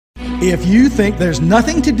If you think there's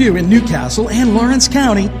nothing to do in Newcastle and Lawrence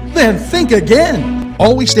County, then think again.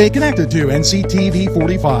 Always stay connected to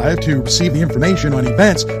NCTV45 to receive the information on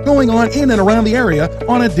events going on in and around the area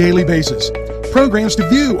on a daily basis. Programs to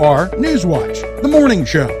view are NewsWatch, The Morning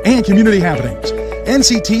Show, and Community Happenings.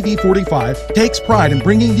 NCTV45 takes pride in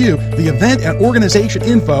bringing you the event and organization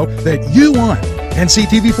info that you want.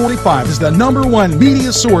 NCTV45 is the #1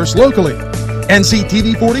 media source locally.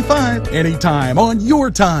 NCTV45, anytime on your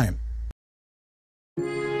time.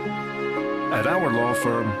 At our law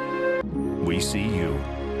firm, we see you.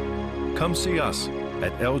 Come see us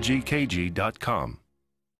at lgkg.com.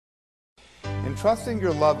 Entrusting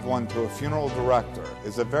your loved one to a funeral director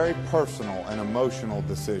is a very personal and emotional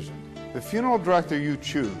decision. The funeral director you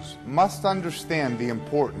choose must understand the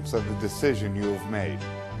importance of the decision you have made.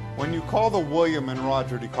 When you call the William and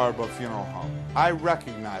Roger DeCarbo Funeral Home, I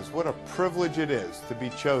recognize what a privilege it is to be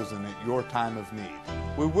chosen at your time of need.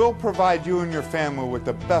 We will provide you and your family with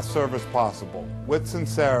the best service possible, with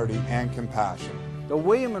sincerity and compassion. The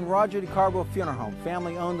William and Roger DeCarbo Funeral Home,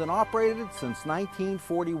 family owned and operated since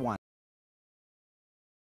 1941.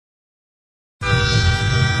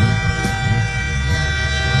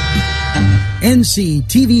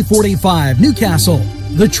 NCTV45 Newcastle,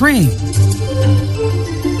 The Train.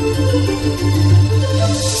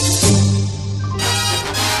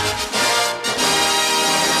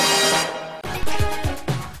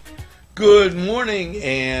 Good morning,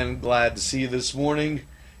 and glad to see you this morning.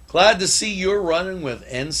 Glad to see you're running with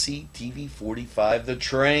NCTV45 The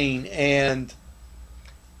Train. And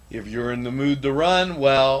if you're in the mood to run,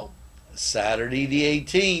 well, Saturday the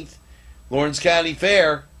 18th, Lawrence County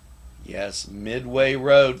Fair. Yes, Midway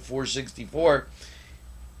Road, 464.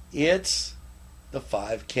 It's the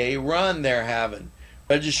 5K run they're having.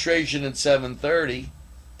 Registration at 7:30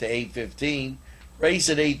 to 8:15. Race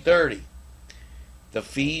at 8:30. The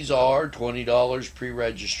fees are $20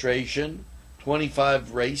 pre-registration,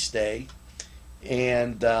 $25 race day,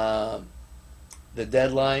 and the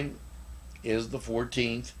deadline is the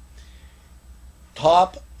 14th.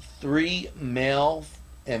 Top 3 male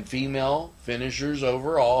and female finishers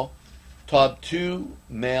overall. Top 2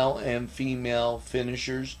 male and female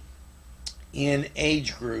finishers in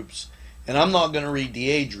age groups. And I'm not going to read the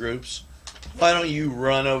age groups. Why don't you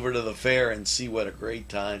run over to the fair and see what a great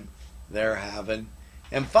time they're having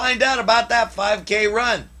and find out about that 5K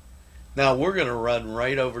run. Now we're going to run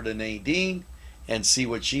right over to Nadine and see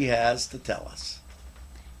what she has to tell us.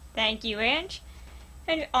 Thank you, Ange.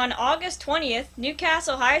 And on August 20th,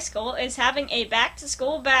 Newcastle High School is having a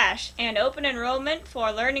back-to-school bash and open enrollment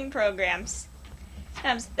for learning programs.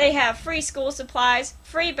 They have free school supplies,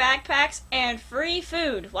 free backpacks, and free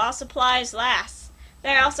food while supplies last.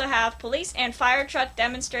 They also have police and fire truck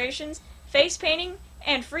demonstrations, face painting,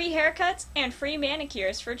 and free haircuts and free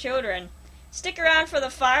manicures for children. Stick around for the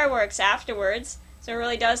fireworks afterwards, so it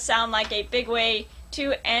really does sound like a big way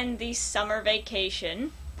to end the summer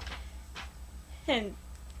vacation. And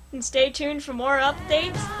stay tuned for more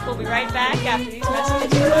updates. We'll be right back after these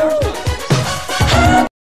messages from our sponsors.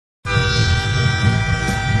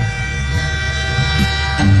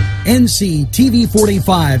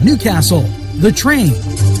 NCTV45 Newcastle, The Train.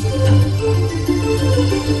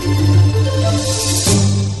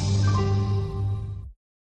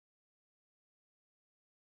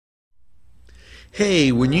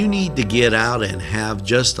 Hey, when you need to get out and have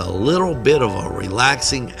just a little bit of a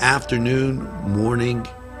relaxing afternoon, morning,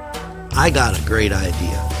 I got a great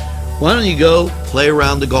idea. Why don't you go play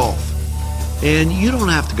around the golf? And you don't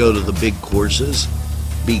have to go to the big courses,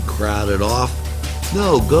 be crowded off.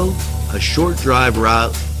 No, go a short drive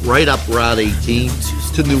route right up Route 18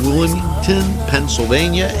 to New Wilmington,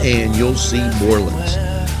 Pennsylvania, and you'll see Morelands.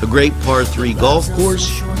 A great par 3 golf course,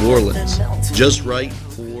 Morelands, just right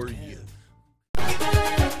for you.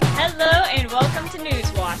 Hello and welcome to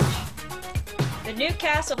NewsWatch. The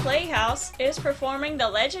Newcastle Playhouse is performing The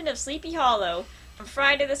Legend of Sleepy Hollow from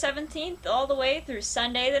Friday the 17th all the way through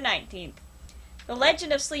Sunday the 19th. The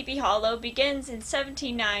Legend of Sleepy Hollow begins in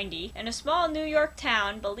 1790 in a small New York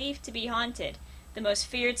town believed to be haunted. The most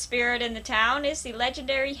feared spirit in the town is the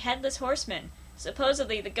legendary Headless Horseman,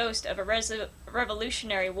 supposedly the ghost of a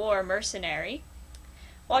Revolutionary War mercenary.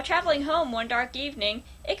 While traveling home one dark evening,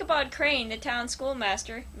 Ichabod Crane, the town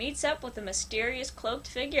schoolmaster, meets up with a mysterious cloaked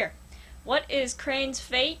figure. What is Crane's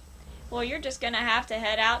fate? Well, you're just going to have to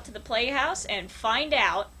head out to the Playhouse and find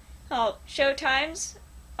out. Show times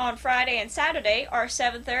on Friday and Saturday are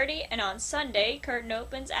 7:30, and on Sunday, curtain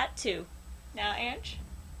opens at 2. Now, Ange?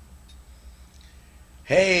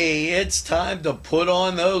 Hey, it's time to put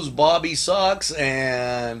on those bobby socks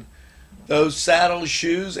and those saddle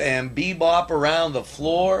shoes and bebop around the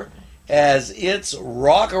floor as it's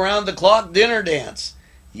Rock Around the Clock Dinner Dance.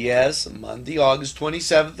 Yes, Monday, August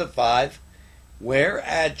 27th at 5. Where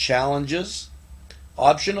at Challenges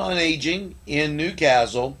Option on Aging in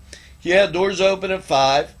Newcastle. Yeah, doors open at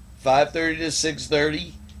 5. 5:30 to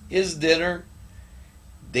 6:30 is dinner.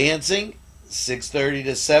 Dancing, 6:30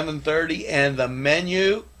 to 7:30. And the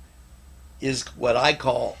menu is what I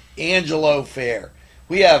call Angelo fare.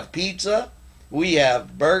 We have pizza, we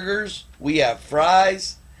have burgers, we have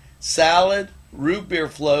fries, salad, root beer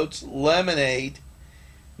floats, lemonade.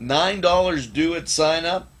 $9 due at sign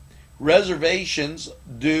up. Reservations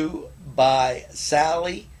due by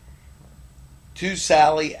Sally to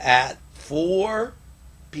Sally at 4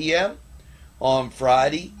 p.m. on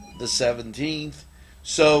Friday the 17th.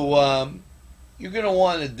 So you're going to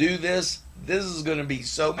want to do this. This is going to be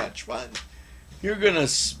so much fun. You're going to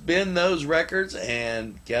spin those records,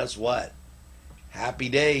 and guess what? Happy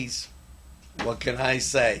days. What can I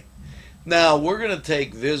say? Now, we're going to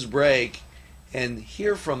take this break and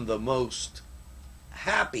hear from the most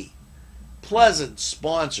happy, pleasant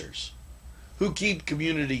sponsors who keep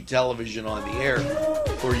community television on the air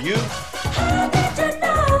for you.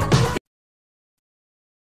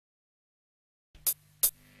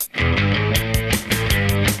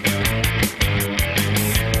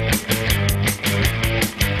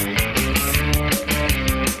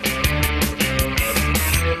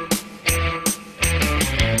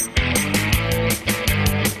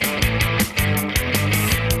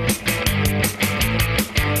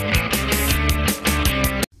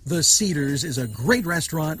 The Cedars is a great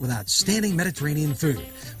restaurant with outstanding Mediterranean food.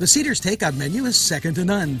 The Cedars takeout menu is second to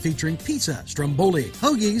none, featuring pizza, stromboli,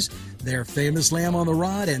 hoagies, their famous lamb on the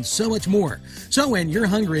rod, and so much more. So when you're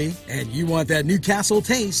hungry and you want that Newcastle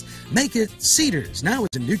taste, make it Cedars. Now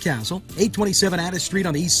it's in Newcastle, 827 Addis Street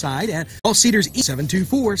on the east side, and call Cedars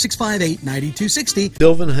 724-658-9260.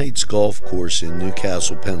 Sylvan Heights Golf Course in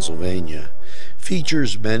Newcastle, Pennsylvania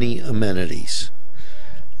features many amenities,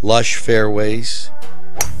 lush fairways,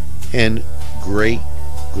 and great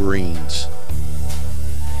greens,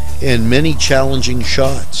 and many challenging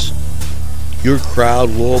shots. Your crowd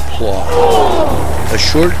will applaud. A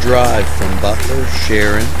short drive from Butler,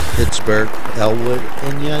 Sharon, Pittsburgh, Elwood,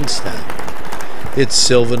 and Youngstown. It's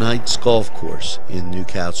Sylvan Heights Golf Course in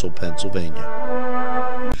Newcastle,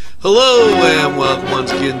 Pennsylvania. Hello, and welcome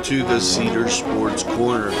once again to the Cedar Sports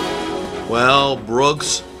Corner. Well,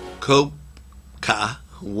 Brooks Koepka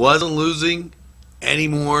wasn't losing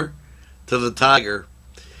anymore to the Tiger,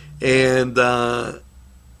 and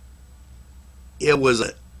it was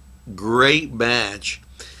a great match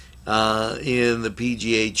in the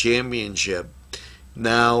PGA Championship.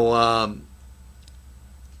 Now,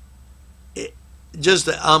 just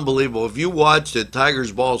unbelievable. If you watched it,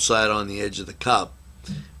 Tiger's ball sat on the edge of the cup,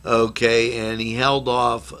 okay, and he held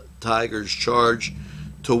off Tiger's charge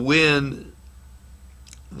to win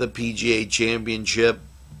the PGA Championship.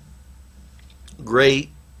 Great,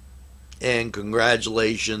 and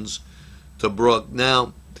congratulations to Brooke.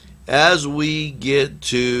 Now, as we get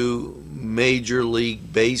to Major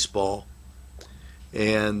League Baseball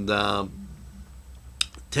and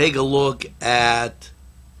take a look at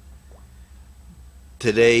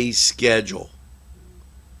today's schedule.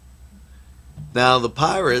 Now, the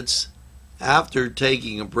Pirates, after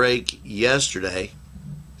taking a break yesterday,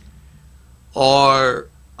 are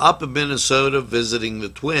up in Minnesota visiting the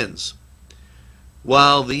Twins.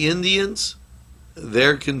 While the Indians,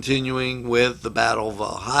 they're continuing with the Battle of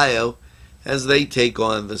Ohio as they take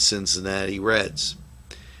on the Cincinnati Reds.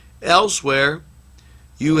 Elsewhere,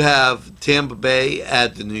 you have Tampa Bay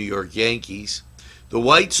at the New York Yankees. The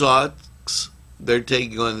White Sox, they're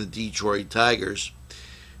taking on the Detroit Tigers.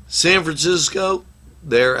 San Francisco,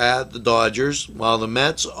 they're at the Dodgers, while the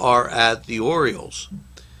Mets are at the Orioles.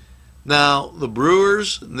 Now, the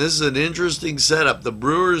Brewers, and this is an interesting setup, the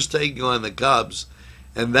Brewers taking on the Cubs,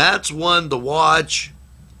 and that's one to watch.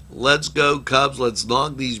 Let's go Cubs, let's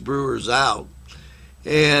knock these Brewers out.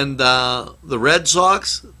 And the Red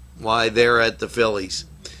Sox, why, they're at the Phillies.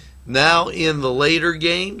 Now, in the later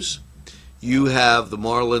games, you have the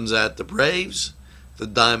Marlins at the Braves, the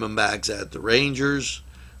Diamondbacks at the Rangers,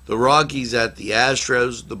 the Rockies at the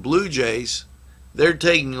Astros, the Blue Jays, they're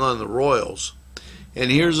taking on the Royals. And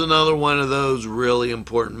here's another one of those really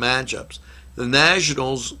important matchups. The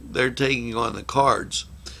Nationals, they're taking on the Cards.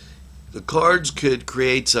 The Cards could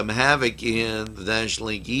create some havoc in the National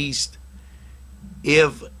League East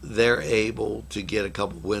if they're able to get a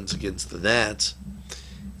couple wins against the Nats.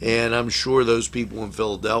 And I'm sure those people in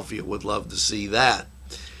Philadelphia would love to see that.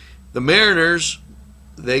 The Mariners,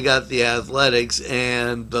 they got the Athletics,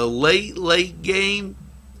 and the late game,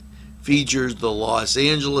 features the Los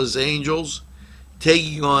Angeles Angels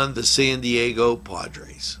taking on the San Diego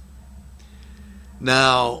Padres.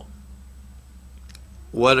 Now,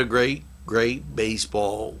 what a great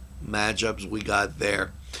baseball matchups we got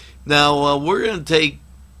there. Now, we're going to take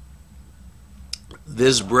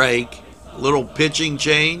this break, little pitching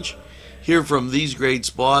change, hear from these great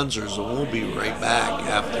sponsors, and we'll be right back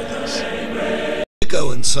after this.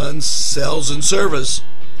 Nico & Sons Sales and Service,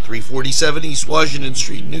 347 East Washington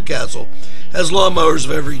Street, Newcastle, has lawnmowers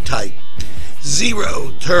of every type.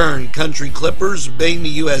 Zero-turn country clippers, made in the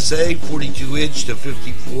USA, 42-inch to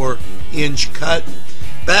 54-inch cut.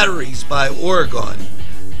 Batteries by Oregon.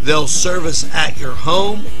 They'll service at your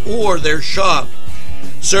home or their shop.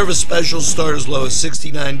 Service specials start as low as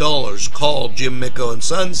 $69. Call Jim Micco &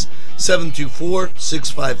 Sons,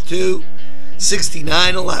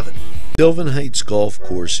 724-652-6911. Sylvan Heights Golf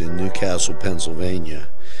Course in Newcastle, Pennsylvania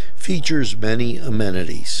features many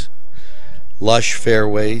amenities, lush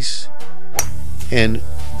fairways, and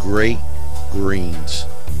great greens,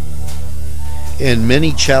 and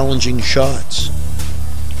many challenging shots.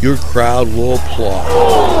 Your crowd will applaud.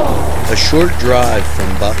 A short drive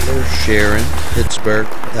from Butler, Sharon, Pittsburgh,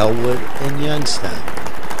 Elwood, and Youngstown.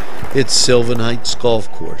 It's Sylvan Heights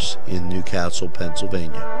Golf Course in Newcastle,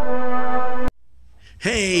 Pennsylvania.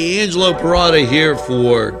 Hey, Angelo Perrotta here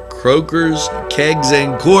for Croakers, Kegs,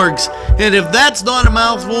 and Corks. And if that's not a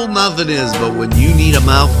mouthful, nothing is. But when you need a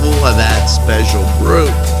mouthful of that special brew,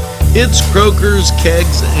 it's Croakers,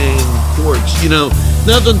 Kegs, and Corks. You know,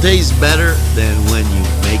 nothing tastes better than when you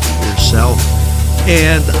make it yourself.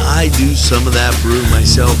 And I do some of that brew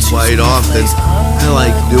myself quite often. I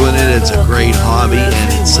like doing it. It's a great hobby,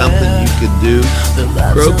 and it's something you can do.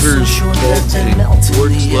 Croakers, Kegs, and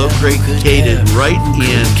Corks, located right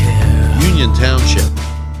in Union Township.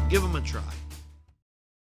 Give them a try.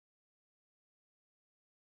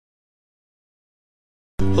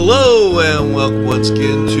 Hello and welcome once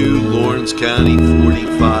again to Lawrence County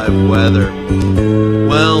 45 weather.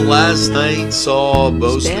 Well, last night saw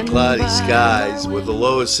mostly cloudy skies with a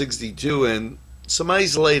low of 62 and some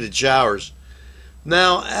isolated showers.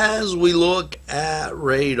 Now, as we look at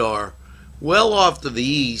radar, well off to the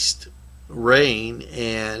east, rain,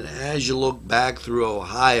 and as you look back through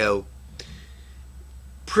Ohio,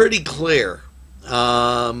 pretty clear.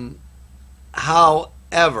 However,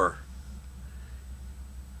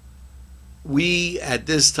 we at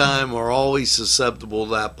this time are always susceptible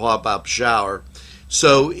to that pop-up shower.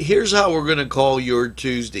 So here's how we're going to call your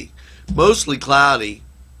Tuesday. Mostly cloudy,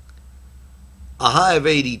 a high of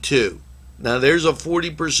 82. Now there's a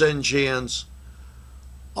 40% chance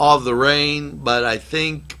of the rain, but I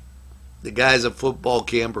think the guys at football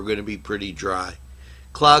camp are going to be pretty dry.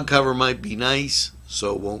 Cloud cover might be nice,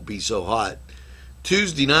 so it won't be so hot.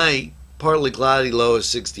 Tuesday night, partly cloudy, low of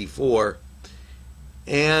 64.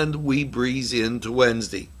 And we breeze into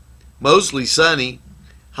Wednesday. Mostly sunny,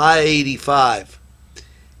 high 85.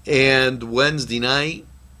 And Wednesday night,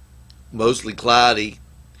 mostly cloudy,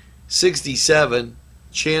 67,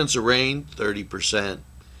 chance of rain, 30%.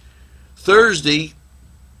 Thursday,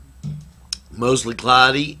 mostly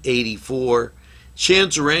cloudy, 84.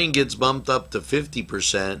 Chance of rain gets bumped up to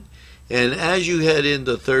 50%. And as you head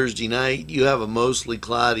into Thursday night, you have a mostly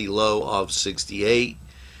cloudy low of 68.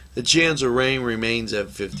 The chance of rain remains at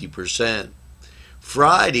 50%.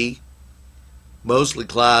 Friday, mostly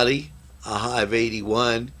cloudy, a high of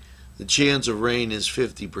 81. The chance of rain is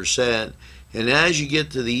 50%. And as you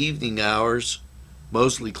get to the evening hours,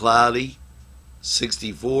 mostly cloudy,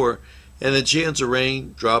 64. And the chance of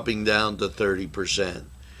rain dropping down to 30%.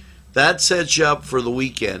 That sets you up for the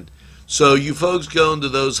weekend. So you folks going to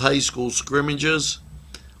those high school scrimmages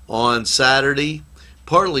on Saturday,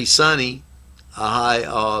 partly sunny, a high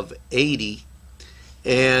of 80,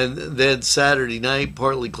 and then Saturday night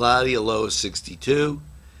partly cloudy, a low of 62,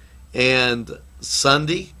 and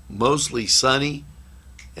Sunday mostly sunny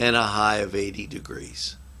and a high of 80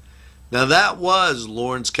 degrees. Now that was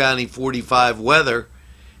Lawrence County 45 weather.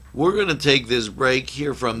 We're going to take this break,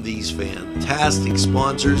 hear from these fantastic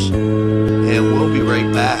sponsors, and we'll be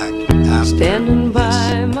right back after Standing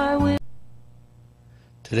by my window.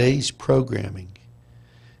 Today's programming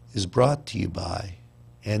is brought to you by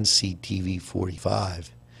NCTV45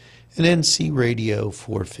 and NC Radio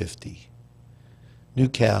 450,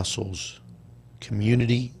 Newcastle's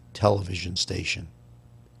community television station.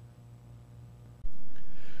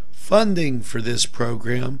 Funding for this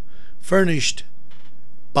program furnished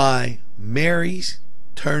by Mary's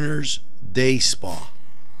Turner's Day Spa,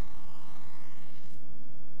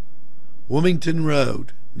 Wilmington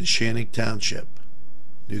Road, Neshannock Township,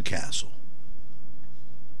 Newcastle.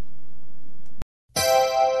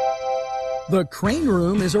 The Crane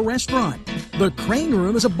Room is a restaurant. The Crane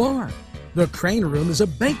Room is a bar. The Crane Room is a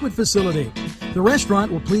banquet facility. The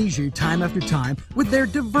restaurant will please you time after time with their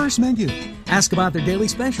diverse menu. Ask about their daily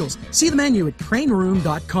specials. See the menu at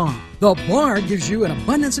craneroom.com. The bar gives you an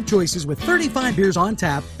abundance of choices with 35 beers on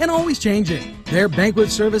tap and always changing. Their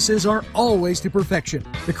banquet services are always to perfection.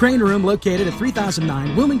 The Crane Room, located at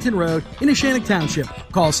 3009 Wilmington Road in Neshannock Township.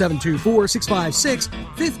 Call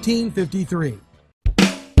 724-656-1553.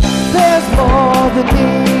 There's more than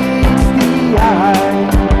meets the eye.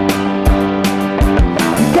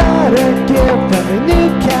 Gotta give them a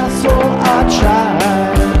Newcastle a try.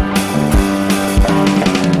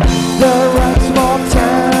 The right small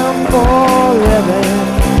town for living.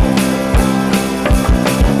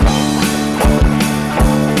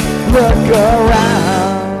 Look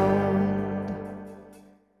around.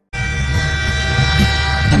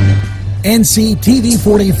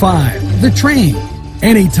 NCTV45, The Train.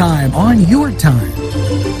 Anytime on your time.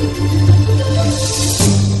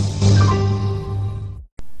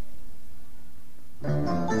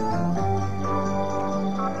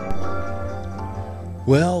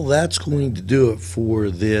 Well, that's going to do it for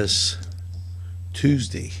this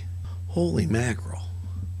Tuesday. Holy mackerel.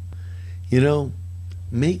 You know,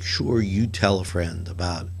 make sure you tell a friend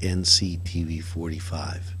about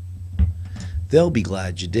NCTV45. They'll be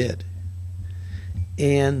glad you did.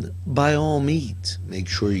 And by all means, make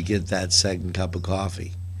sure you get that second cup of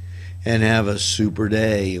coffee and have a super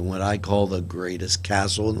day in what I call the greatest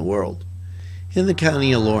castle in the world, in the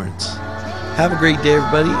county of Lawrence. Have a great day,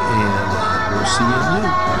 everybody, and we'll see you.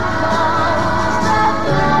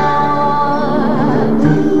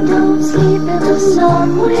 Don't sleep in the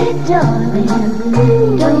subway,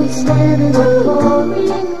 darling. Don't stand in the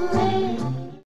pouring